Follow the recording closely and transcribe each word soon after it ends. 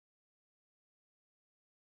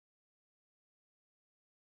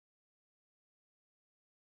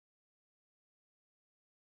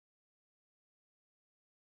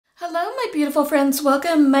Hello my beautiful friends,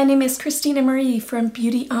 welcome. My name is Christina Marie from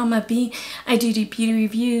BeautyAmaB. I do beauty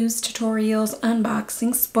reviews, tutorials,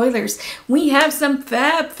 unboxing, spoilers. We have some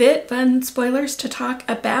Fab Fit Fun spoilers to talk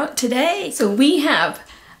about today. So we have,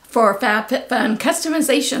 for Fab Fit Fun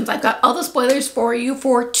customizations, I've got all the spoilers for you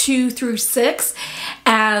for 2 through 6,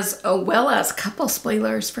 as well as a couple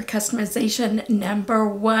spoilers for customization number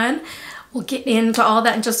 1. We'll get into all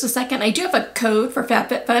that in just a second. I do have a code for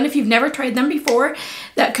FabFitFun. If you've never tried them before,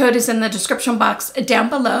 that code is in the description box down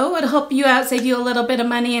below. It'll help you out, save you a little bit of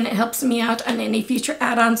money, and it helps me out on any future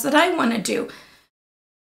add-ons that I want to do.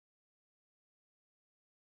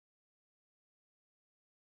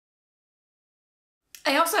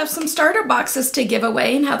 I also have some starter boxes to give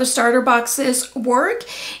away, and how the starter boxes work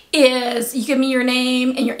is you give me your name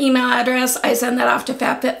and your email address. I send that off to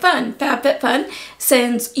FabFitFun. FabFitFun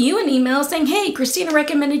sends you an email saying, hey, Christina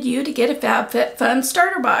recommended you to get a FabFitFun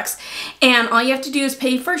starter box. And all you have to do is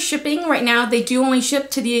pay for shipping. Right now, they do only ship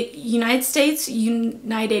to the United States,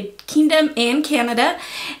 United Kingdom, and Canada.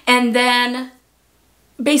 And then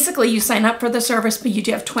basically, you sign up for the service, but you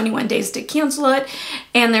do have 21 days to cancel it,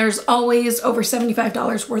 and there's always over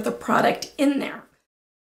 $75 worth of product in there.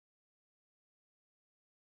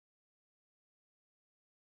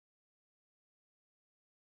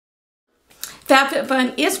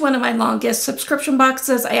 FabFitFun is one of my longest subscription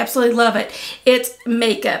boxes. I absolutely love it. It's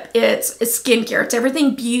makeup, it's skincare, it's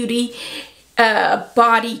everything beauty,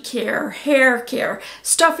 body care, hair care,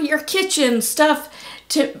 stuff for your kitchen, stuff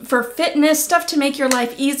for fitness, stuff to make your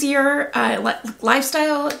life easier,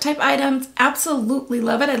 lifestyle type items. Absolutely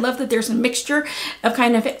love it. I love that there's a mixture of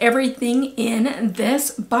kind of everything in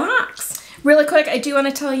this box. Really quick, I do want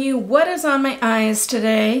to tell you what is on my eyes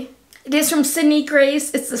today. It is from Sydney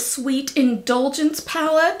Grace. It's the Sweet Indulgence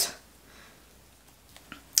palette.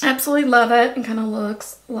 Absolutely love it. And kind of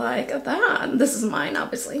looks like that. This is mine,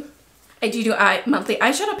 obviously. I do monthly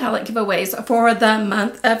eyeshadow palette giveaways for the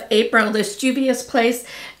month of April. This Juvia's Place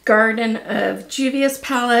Garden of Juvia's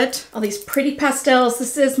palette. All these pretty pastels.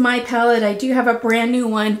 This is my palette. I do have a brand new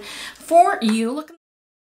one for you.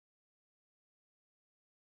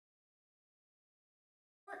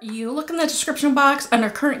 Look in the description box under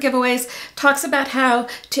current giveaways, talks about how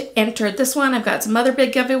to enter this one. I've got some other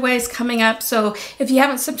big giveaways coming up, so if you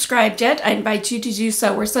haven't subscribed yet, I invite you to do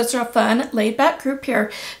so. We're such a fun, laid-back group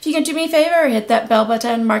here. If you can do me a favor, hit that bell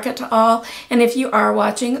button, mark it to all, and if you are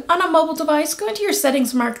watching on a mobile device, go into your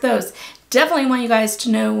settings, mark those. Definitely want you guys to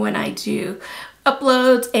know when I do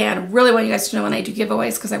uploads, and really want you guys to know when I do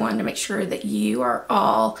giveaways, because I wanted to make sure that you are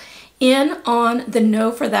all in on the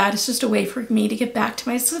know for that. It's just a way for me to get back to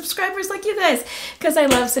my subscribers like you guys, because I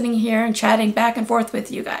love sitting here and chatting back and forth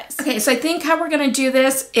with you guys. Okay, so I think how we're going to do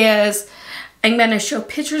this is I'm going to show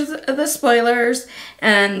pictures of the spoilers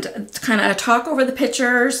and kind of talk over the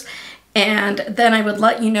pictures, and then I would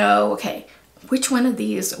let you know, okay, which one of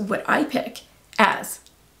these would I pick as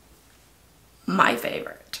my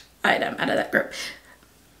favorite item out of that group.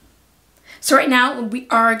 So right now we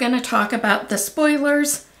are going to talk about the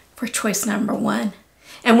spoilers for choice number 1.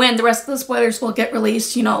 And when the rest of the spoilers will get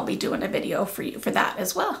released, you know, I'll be doing a video for you for that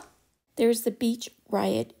as well. There's the Beach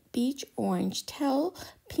Riot Beach Orange Towel,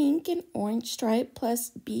 pink and orange stripe,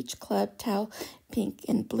 plus Beach Club Towel, pink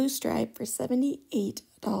and blue stripe for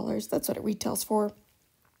 $78. That's what it retails for.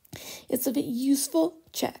 It's a useful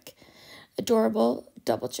check. Adorable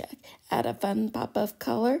double check. Add a fun pop of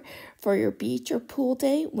color for your beach or pool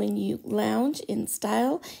day when you lounge in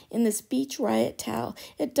style in this Beach Riot towel.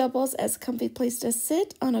 It doubles as a comfy place to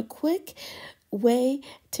sit on, a quick way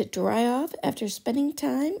to dry off after spending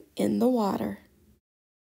time in the water.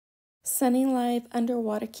 Sunny Live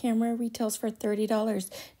underwater camera retails for $30.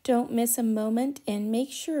 Don't miss a moment and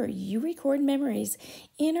make sure you record memories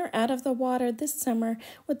in or out of the water this summer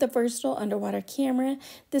with the versatile underwater camera.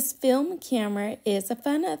 This film camera is a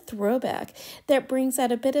fun throwback that brings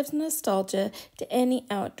out a bit of nostalgia to any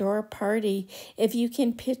outdoor party. If you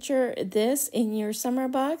can picture this in your summer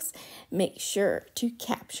box, make sure to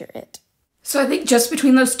capture it. So I think just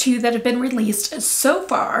between those two that have been released so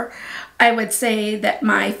far, I would say that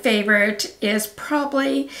my favorite is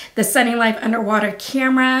probably the Sunny Life underwater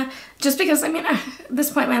camera, just because, I mean, at this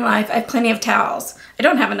point in my life, I have plenty of towels. I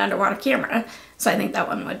don't have an underwater camera, so I think that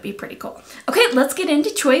one would be pretty cool. Okay, let's get into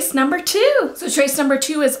choice number 2. So choice number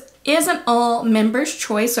 2 is an all members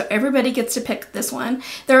choice, so everybody gets to pick this one.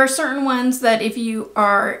 There are certain ones that if you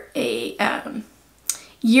are a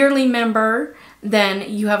yearly member,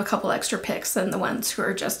 then you have a couple extra picks than the ones who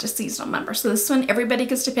are just a seasonal member. So this one, everybody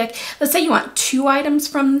gets to pick. Let's say you want 2 items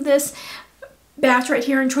from this batch right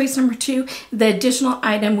here in choice number 2. The additional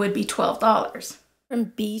item would be $12. From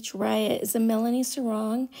Beach Riot is a Melanie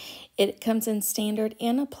Sarong. It comes in standard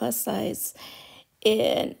and a plus size.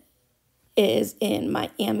 It is in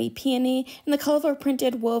Miami Peony, and the colorful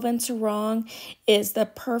printed woven sarong is the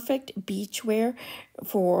perfect beachwear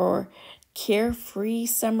for carefree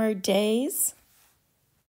summer days.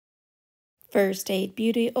 First Aid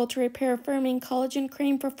Beauty Ultra Repair Firming Collagen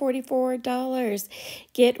Cream for $44.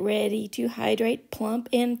 Get ready to hydrate, plump,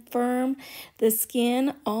 and firm the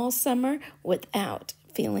skin all summer without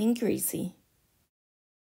feeling greasy.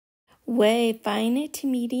 Way Fine to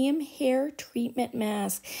Medium Hair Treatment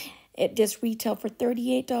Mask. It just retailed for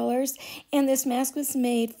 $38, and this mask was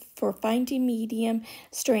made for fine to medium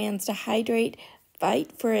strands to hydrate,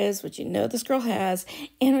 fight frizz, which you know this girl has,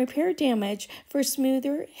 and repair damage for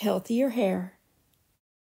smoother, healthier hair.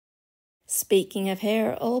 Speaking of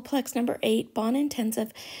hair, Olaplex number 8 Bond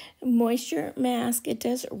Intensive Moisture Mask. It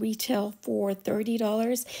does retail for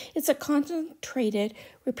 $30. It's a concentrated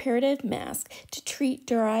reparative mask to treat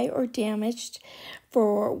dry or damaged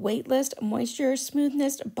for weightless, moisture,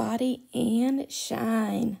 smoothness, body, and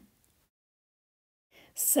shine.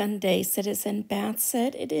 Sunday Citizen Bath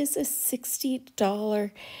Set. It is a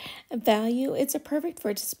 $60 value. It's a perfect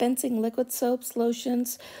for dispensing liquid soaps,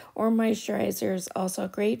 lotions, or moisturizers. Also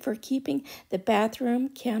great for keeping the bathroom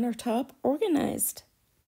countertop organized.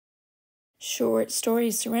 Short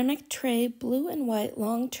Story Ceramic Tray, blue and white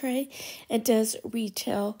long tray. It does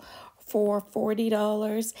retail for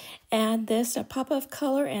 $40. Add this, a pop of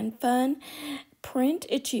color and fun. Print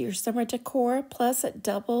it to your summer decor, plus it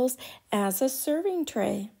doubles as a serving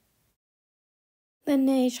tray.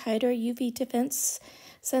 Laneige Hydra UV Defense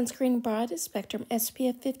Sunscreen Broad Spectrum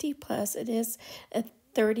SPF 50+. It is a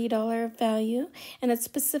 $30 value, and it's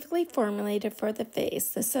specifically formulated for the face.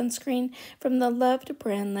 The sunscreen from the loved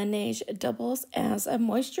brand Laneige doubles as a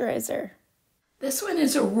moisturizer. This one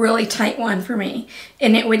is a really tight one for me,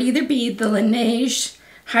 and it would either be the Laneige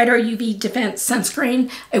Hydra UV Defense Sunscreen.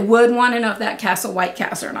 I would want to know if that casts a white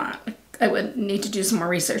cast or not. I would need to do some more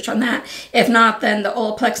research on that. If not, then the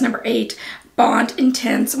Olaplex number 8 Bond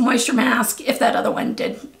Intense Moisture Mask, if that other one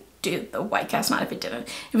did do the white cast, not if it didn't.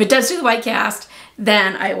 If it does do the white cast,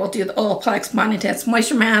 then I will do the Olaplex Bond Intense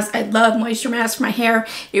Moisture Mask. I love moisture masks for my hair.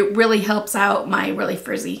 It really helps out my really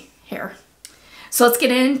frizzy hair. So let's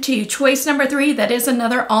get into choice number 3. That is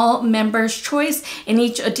another all members choice, and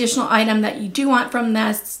each additional item that you do want from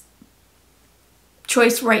this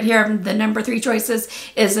choice right here, the number 3 choices,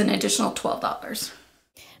 is an additional $12.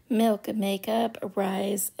 Milk Makeup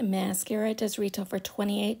Rise Mascara does retail for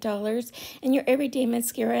 $28, and your everyday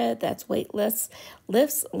mascara that's weightless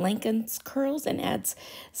lifts, lengthens, curls, and adds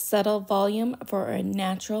subtle volume for a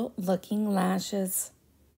natural looking lashes.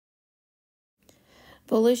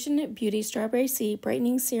 Volution Beauty Strawberry Sea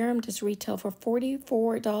Brightening Serum does retail for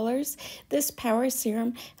 $44. This power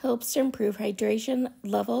serum helps to improve hydration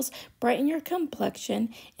levels, brighten your complexion,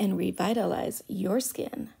 and revitalize your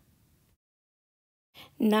skin.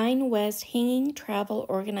 9 West Hanging Travel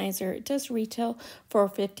Organizer does retail for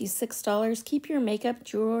 $56. Keep your makeup,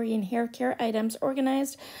 jewelry, and hair care items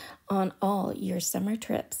organized on all your summer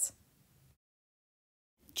trips.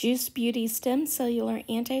 Juice Beauty Stem Cellular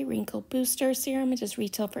Anti-Wrinkle Booster Serum. It does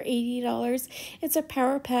retail for $80. It's a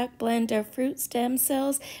power pack blend of fruit stem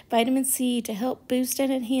cells, vitamin C to help boost and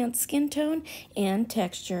enhance skin tone and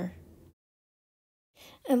texture.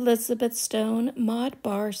 Elizabeth Stone Mod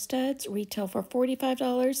Bar Studs retail for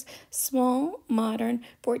 $45. Small, modern,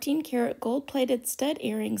 14-karat gold-plated stud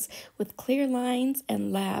earrings with clear lines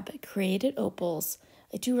and lab-created opals.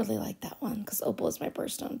 I do really like that one because opal is my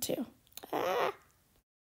birthstone too.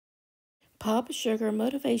 Pop Sugar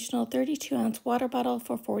Motivational 32-ounce water bottle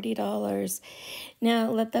for $40. Now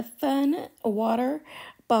let the fun water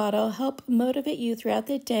bottle help motivate you throughout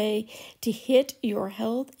the day to hit your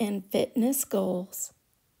health and fitness goals.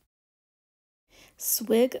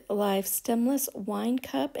 Swig Life Stemless Wine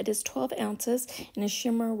Cup. It is 12 ounces in a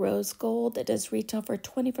shimmer rose gold. It does retail for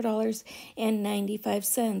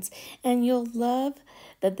 $24.95. And you'll love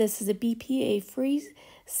that this is a BPA-free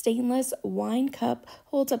stainless wine cup.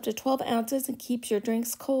 Holds up to 12 ounces and keeps your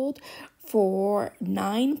drinks cold for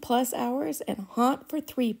 9+ hours and hot for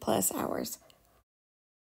 3+ hours.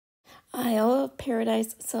 Isle of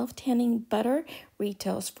Paradise Self-Tanning Butter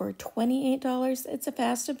retails for $28. It's a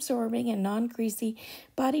fast-absorbing and non-greasy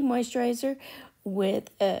body moisturizer with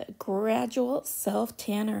a gradual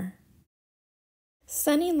self-tanner.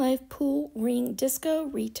 Sunny Life Pool Ring Disco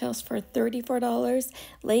retails for $34.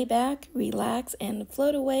 Lay back, relax, and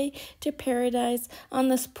float away to paradise on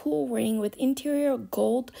this pool ring with interior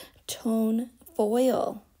gold tone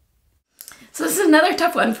foil. So this is another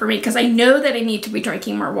tough one for me because I know that I need to be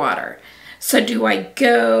drinking more water. So do I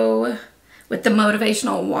go with the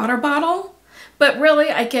motivational water bottle? But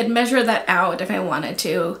really, I could measure that out if I wanted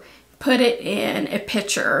to, put it in a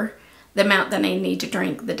pitcher, the amount that I need to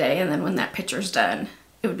drink the day, and then when that pitcher's done,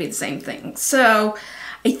 it would be the same thing. So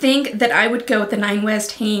I think that I would go with the 9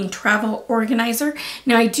 West Hanging Travel Organizer.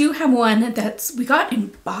 Now I do have one we got in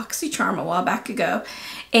BoxyCharm a while back ago,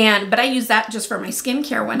 but I use that just for my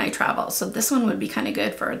skincare when I travel. So this one would be kind of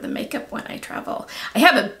good for the makeup when I travel. I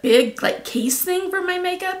have a big like case thing for my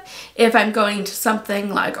makeup if I'm going to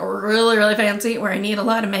something like really, really fancy where I need a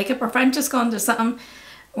lot of makeup, or if I'm just going to something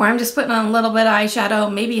where I'm just putting on a little bit of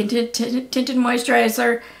eyeshadow, maybe a tinted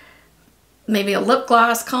moisturizer, maybe a lip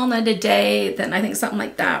gloss, calling it a day, then I think something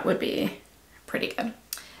like that would be pretty good.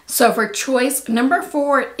 So for choice number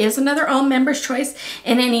 4 is another all members choice,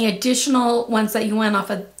 and any additional ones that you went off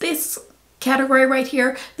of this category right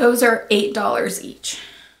here, those are $8 each.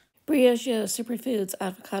 Brioche Superfoods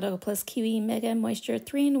Avocado plus Kiwi Mega Moisture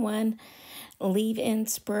 3-in-1 leave-in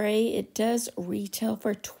spray. It does retail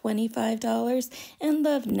for $25 and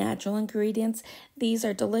love natural ingredients. These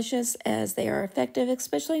are delicious as they are effective,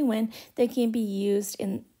 especially when they can be used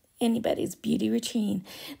in anybody's beauty routine.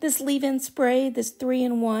 This leave-in spray, this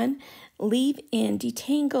 3-in-1 leave-in,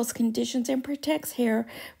 detangles, conditions, and protects hair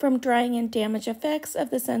from drying and damage effects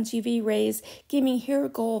of the sun's UV rays, giving hair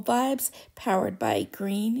gold vibes, powered by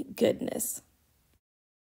green goodness.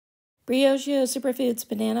 Brioche Superfoods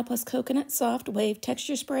Banana plus Coconut Soft Wave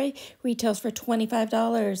Texture Spray retails for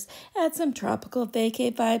 $25. Add some tropical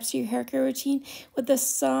vacay vibes to your hair care routine with the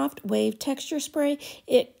Soft Wave Texture Spray.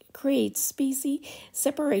 It creates species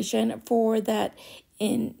separation for that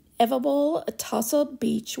inevitable tousled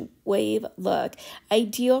beach wave look.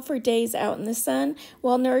 Ideal for days out in the sun.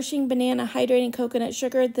 While nourishing banana hydrating coconut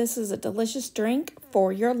sugar, this is a delicious drink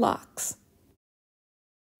for your locks.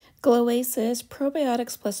 Gloasis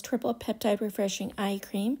Probiotics plus Triple Peptide Refreshing Eye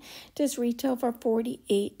Cream does retail for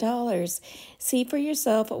 $48. See for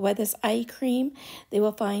yourself why this eye cream, they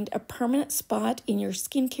will find a permanent spot in your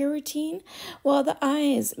skincare routine. While the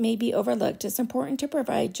eyes may be overlooked, it's important to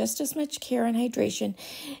provide just as much care and hydration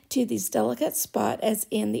to these delicate spots as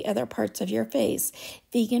in the other parts of your face.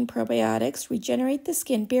 Vegan probiotics regenerate the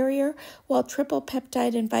skin barrier, while triple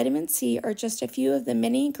peptide and vitamin C are just a few of the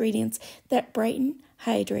many ingredients that brighten,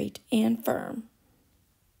 hydrate, and firm.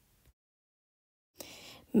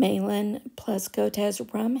 Malin plus Gotez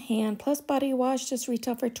Rum Hand plus Body Wash just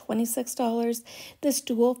retail for $26. This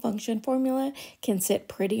dual function formula can sit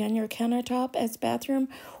pretty on your countertop as bathroom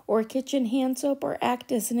or kitchen hand soap, or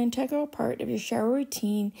act as an integral part of your shower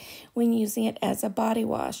routine when using it as a body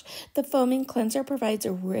wash. The foaming cleanser provides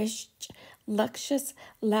a rich, luscious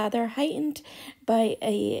lather heightened by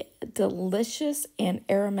a delicious and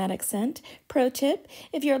aromatic scent. Pro tip,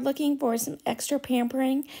 if you're looking for some extra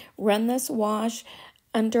pampering, run this wash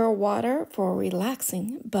underwater for a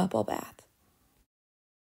relaxing bubble bath.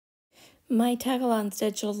 My Tagalon's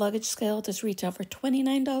digital luggage scale does retail for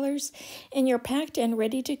 $29, and you're packed and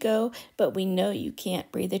ready to go, but we know you can't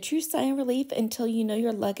breathe a true sigh of relief until you know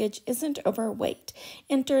your luggage isn't overweight.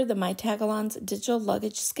 Enter the My Tagalon's digital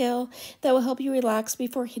luggage scale that will help you relax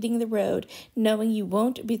before hitting the road, knowing you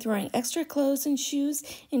won't be throwing extra clothes and shoes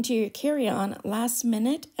into your carry-on last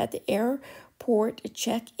minute at the airport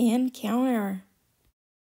check-in counter.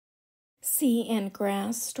 Sea and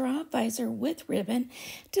Grass Straw Visor with Ribbon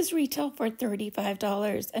does retail for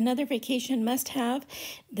 $35. Another vacation must-have,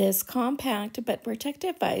 this compact but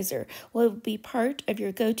protective visor will be part of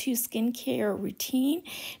your go-to skincare routine.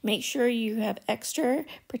 Make sure you have extra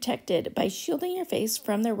protected by shielding your face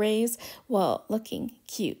from the rays while looking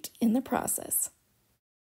cute in the process.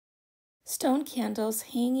 Stone Candles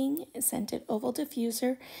Hanging Scented Oval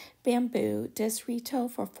Diffuser Bamboo does retail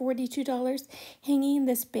for $42. Hanging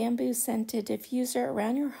this bamboo scented diffuser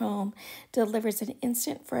around your home delivers an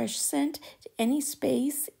instant fresh scent to any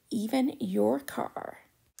space, even your car.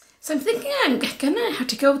 So I'm thinking I'm gonna have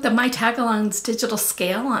to go with the My Tagalon's digital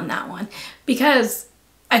scale on that one, because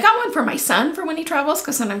I got one for my son for when he travels,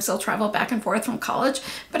 because sometimes he'll travel back and forth from college,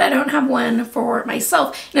 but I don't have one for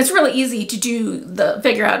myself. And it's really easy to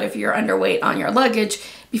figure out if you're underweight on your luggage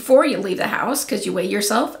before you leave the house, because you weigh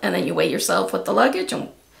yourself and then you weigh yourself with the luggage,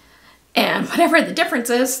 and whatever the difference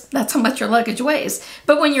is, that's how much your luggage weighs.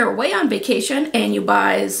 But when you're away on vacation and you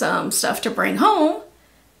buy some stuff to bring home,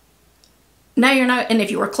 now you're not, and if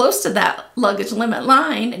you were close to that luggage limit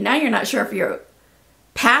line, now you're not sure if you're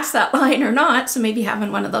past that line or not, so maybe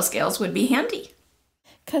having one of those scales would be handy.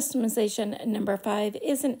 Customization number 5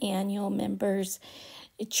 is an annual member's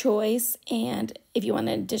choice, and if you want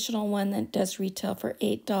an additional one, that does retail for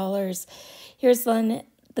 $8. Here's one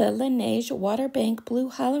The Laneige Water Bank Blue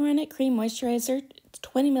Hyaluronic Cream Moisturizer,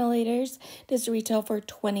 20 milliliters, does retail for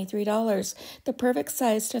 $23. The perfect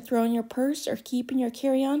size to throw in your purse or keep in your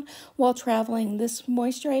carry-on while traveling. This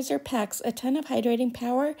moisturizer packs a ton of hydrating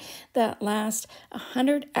power that lasts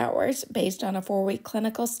 100 hours based on a 4-week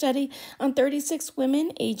clinical study on 36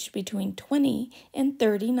 women aged between 20 and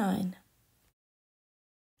 39.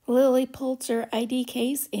 Lily Pulitzer ID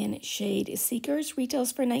case in shade Seekers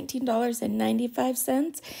retails for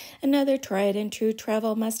 $19.95. Another tried and true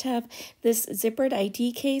travel must-have. This zippered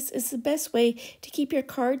ID case is the best way to keep your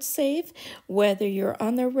cards safe, whether you're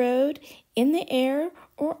on the road, in the air,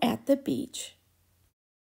 or at the beach.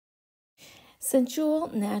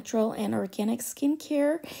 Sensual, natural, and organic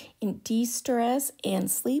skincare in De-Stress and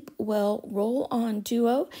Sleep Well Roll-On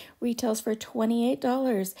Duo retails for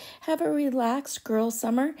 $28. Have a relaxed girl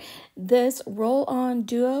summer. This roll-on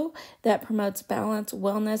duo that promotes balance,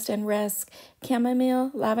 wellness, and rest.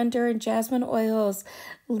 Chamomile, lavender, and jasmine oils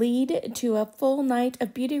lead to a full night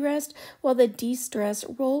of beauty rest, while the De-Stress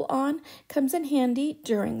Roll-On comes in handy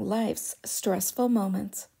during life's stressful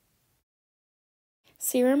moments.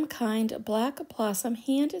 Serum Kind Black Blossom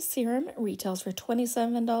Hand Serum retails for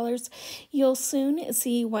 $27. You'll soon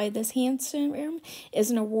see why this hand serum is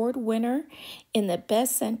an award winner in the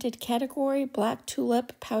best scented category. Black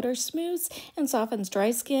Tulip Powder smooths and softens dry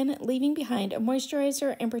skin, leaving behind a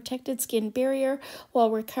moisturizer and protected skin barrier while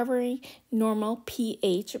recovering normal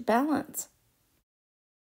pH balance.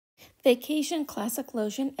 Vacation Classic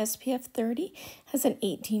Lotion SPF 30 has an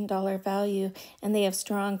 $18 value, and they have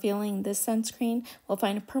strong feeling. This sunscreen will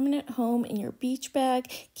find a permanent home in your beach bag.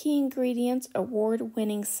 Key ingredients,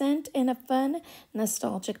 award-winning scent, and a fun,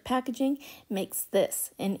 nostalgic packaging makes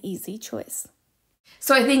this an easy choice.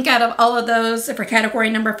 So I think out of all of those, for category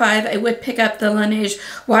number 5, I would pick up the Laneige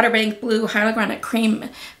Water Bank Blue Hyaluronic Cream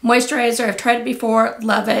Moisturizer. I've tried it before,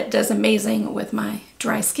 love it, does amazing with my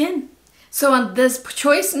dry skin. So on this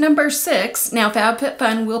choice number 6, now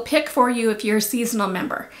FabFitFun will pick for you if you're a seasonal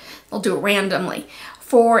member. They'll do it randomly.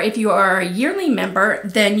 For if you are a yearly member,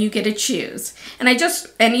 then you get to choose. And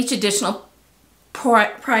each additional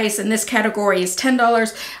price in this category is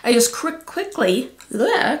 $10. I just quickly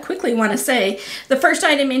want to say the first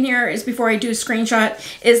item in here is, before I do a screenshot,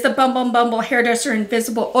 is the Bumble Hairdresser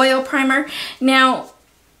Invisible Oil Primer. Now,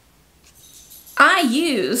 I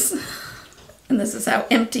use, and this is how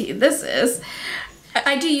empty this is,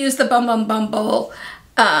 I do use the Bumble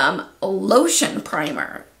lotion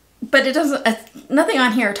primer, but it doesn't, nothing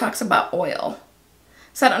on here talks about oil.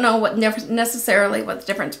 So I don't know necessarily what the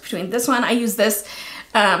difference between this one. I use this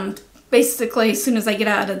basically as soon as I get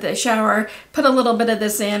out of the shower, put a little bit of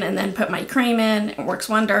this in and then put my cream in. It works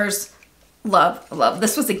wonders. Love, love.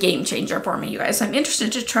 This was a game changer for me, you guys. So I'm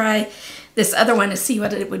interested to try this other one to see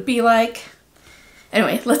what it would be like.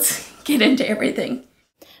 Anyway, let's get into everything.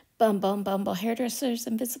 Bumble Hairdresser's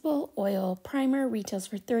Invisible Oil Primer retails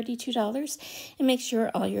for $32, and make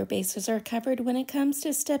sure all your bases are covered when it comes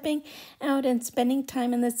to stepping out and spending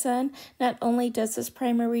time in the sun. Not only does this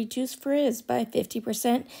primer reduce frizz by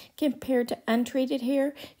 50% compared to untreated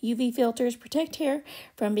hair, UV filters protect hair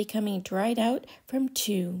from becoming dried out from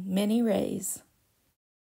too many rays.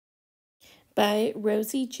 By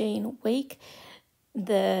Rosie Jane Wake,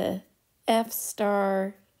 the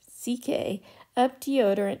F-Star CK Up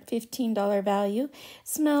deodorant, $15 value.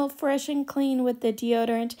 Smell fresh and clean with the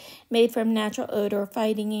deodorant, made from natural odor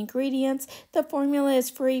fighting ingredients. The formula is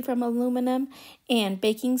free from aluminum and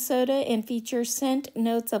baking soda and features scent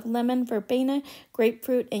notes of lemon, verbena,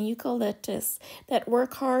 grapefruit, and eucalyptus that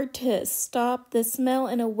work hard to stop the smell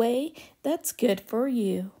in a way that's good for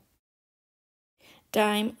you.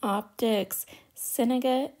 Dime Optics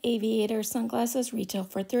Seneca Aviator sunglasses retail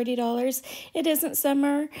for $30. It isn't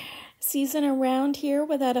summer season around here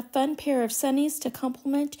without a fun pair of sunnies to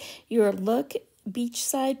complement your look,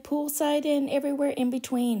 beachside, poolside, and everywhere in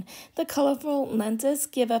between. The colorful lenses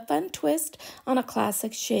give a fun twist on a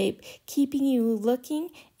classic shape, keeping you looking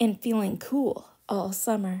and feeling cool all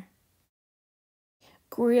summer.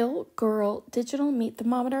 Grill Girl Digital Meat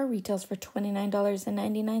Thermometer retails for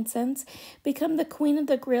 $29.99. Become the queen of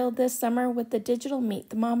the grill this summer with the digital meat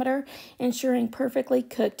thermometer, ensuring perfectly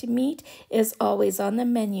cooked meat is always on the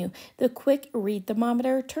menu. The quick read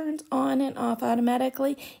thermometer turns on and off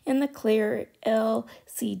automatically, and the clear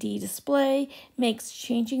LCD display makes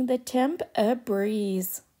changing the temp a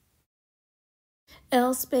breeze.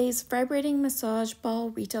 L-Space Vibrating Massage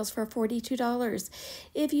Ball retails for $42.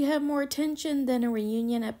 If you have more attention than a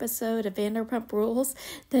reunion episode of Vanderpump Rules,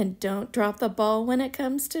 then don't drop the ball when it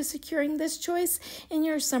comes to securing this choice in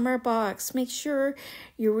your summer box. Make sure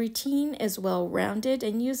your routine is well-rounded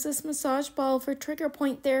and use this massage ball for trigger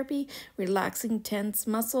point therapy, relaxing tense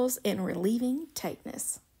muscles, and relieving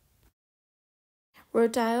tightness.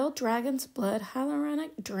 Rodial Dragon's Blood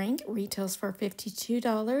Hyaluronic Drink retails for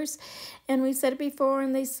 $52. And we said it before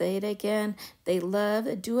and they say it again. They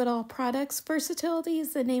love do-it-all products. Versatility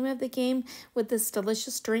is the name of the game with this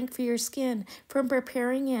delicious drink for your skin. From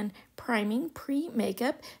preparing and priming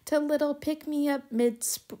pre-makeup to little pick-me-up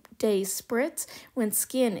mid-day spritz when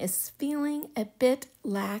skin is feeling a bit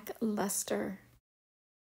lackluster.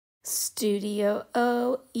 Studio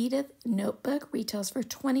O Edith Notebook retails for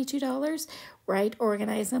 $22. Write,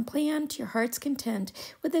 organize, and plan to your heart's content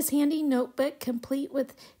with this handy notebook, complete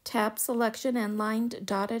with tab selection and lined,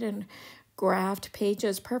 dotted, and graphed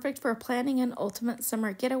pages. Perfect for planning an ultimate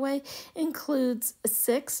summer getaway. Includes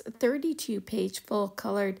 6 32-page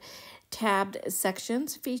full-colored tabbed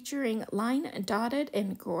sections featuring line, dotted,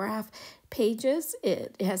 and graph pages.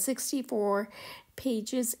 It has 64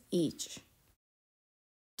 pages each.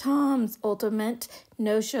 Tom's Ultimate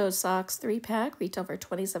No-Show Socks 3-pack retail for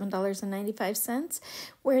 $27.95.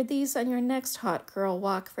 Wear these on your next hot girl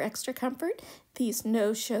walk for extra comfort. These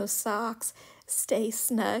no-show socks stay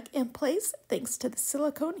snug in place thanks to the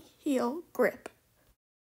silicone heel grip.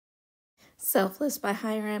 Selfless by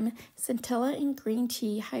Hyram Centella and Green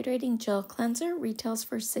Tea Hydrating Gel Cleanser retails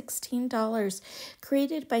for $16.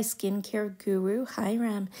 Created by skincare guru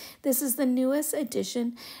Hyram. This is the newest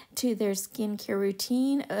addition to their skincare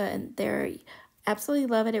routine, and they absolutely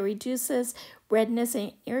love it. It reduces redness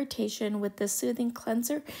and irritation with the soothing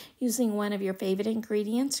cleanser using one of your favorite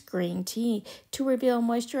ingredients, green tea, to reveal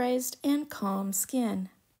moisturized and calm skin.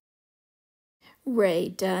 Ray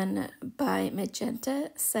Done by Magenta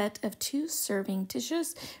set of 2 serving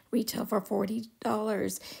dishes retail for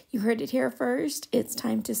 $40. You heard it here first. It's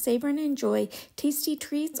time to savor and enjoy tasty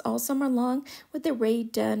treats all summer long with the Ray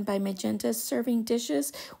Done by Magenta serving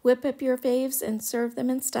dishes. Whip up your faves and serve them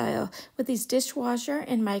in style with these dishwasher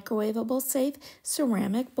and microwavable safe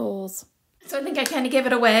ceramic bowls. So I think I kind of gave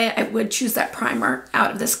it away. I would choose that primer out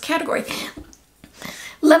of this category.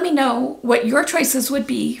 Let me know what your choices would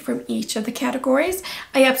be from each of the categories.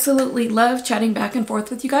 I absolutely love chatting back and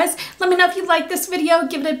forth with you guys. Let me know if you like this video.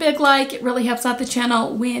 Give it a big like. It really helps out the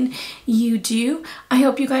channel when you do. I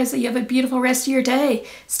hope you guys that you have a beautiful rest of your day.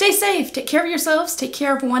 Stay safe. Take care of yourselves. Take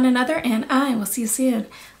care of one another. And I will see you soon.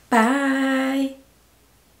 Bye.